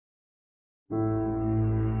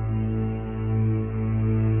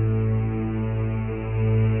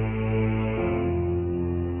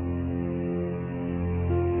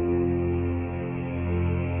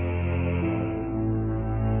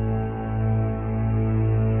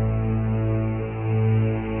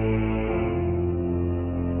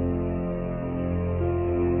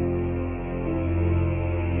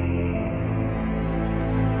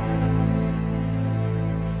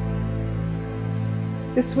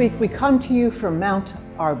This week we come to you from Mount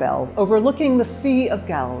Arbel, overlooking the Sea of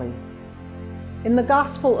Galilee. In the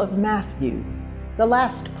Gospel of Matthew, the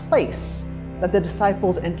last place that the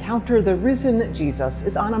disciples encounter the risen Jesus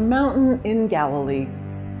is on a mountain in Galilee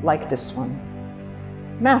like this one.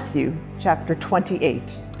 Matthew chapter 28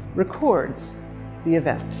 records the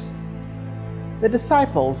event. The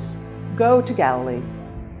disciples go to Galilee,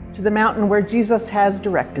 to the mountain where Jesus has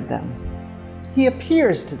directed them. He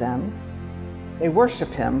appears to them. They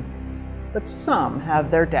worship him, but some have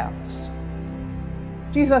their doubts.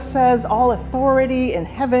 Jesus says, "All authority in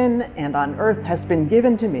heaven and on earth has been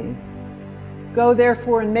given to me. Go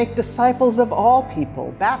therefore and make disciples of all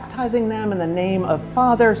people, baptizing them in the name of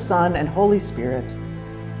Father, Son, and Holy Spirit,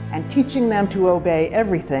 and teaching them to obey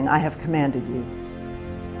everything I have commanded you.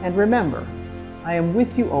 And remember, I am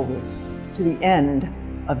with you always, to the end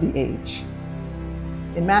of the age."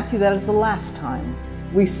 In Matthew, that is the last time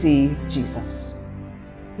we see Jesus.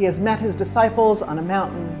 He has met his disciples on a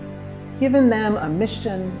mountain, given them a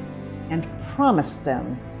mission, and promised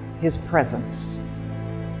them his presence.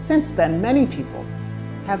 Since then, many people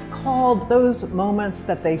have called those moments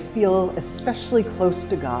that they feel especially close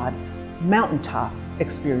to God mountaintop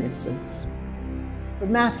experiences. But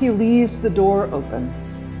Matthew leaves the door open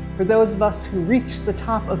for those of us who reach the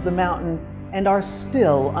top of the mountain and are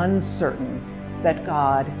still uncertain that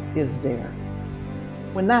God is there.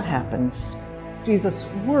 When that happens, Jesus'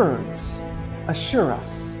 words assure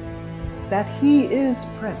us that he is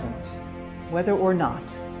present, whether or not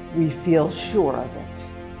we feel sure of it.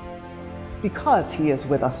 Because he is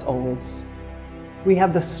with us always, we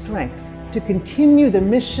have the strength to continue the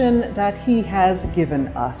mission that he has given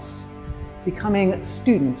us, becoming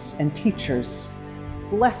students and teachers,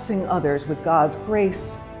 blessing others with God's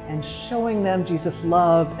grace and showing them Jesus'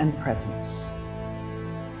 love and presence.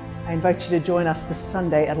 I invite you to join us this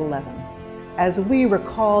Sunday at 11 as we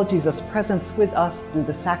recall Jesus' presence with us through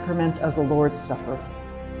the sacrament of the Lord's Supper.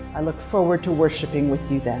 I look forward to worshiping with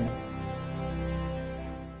you then.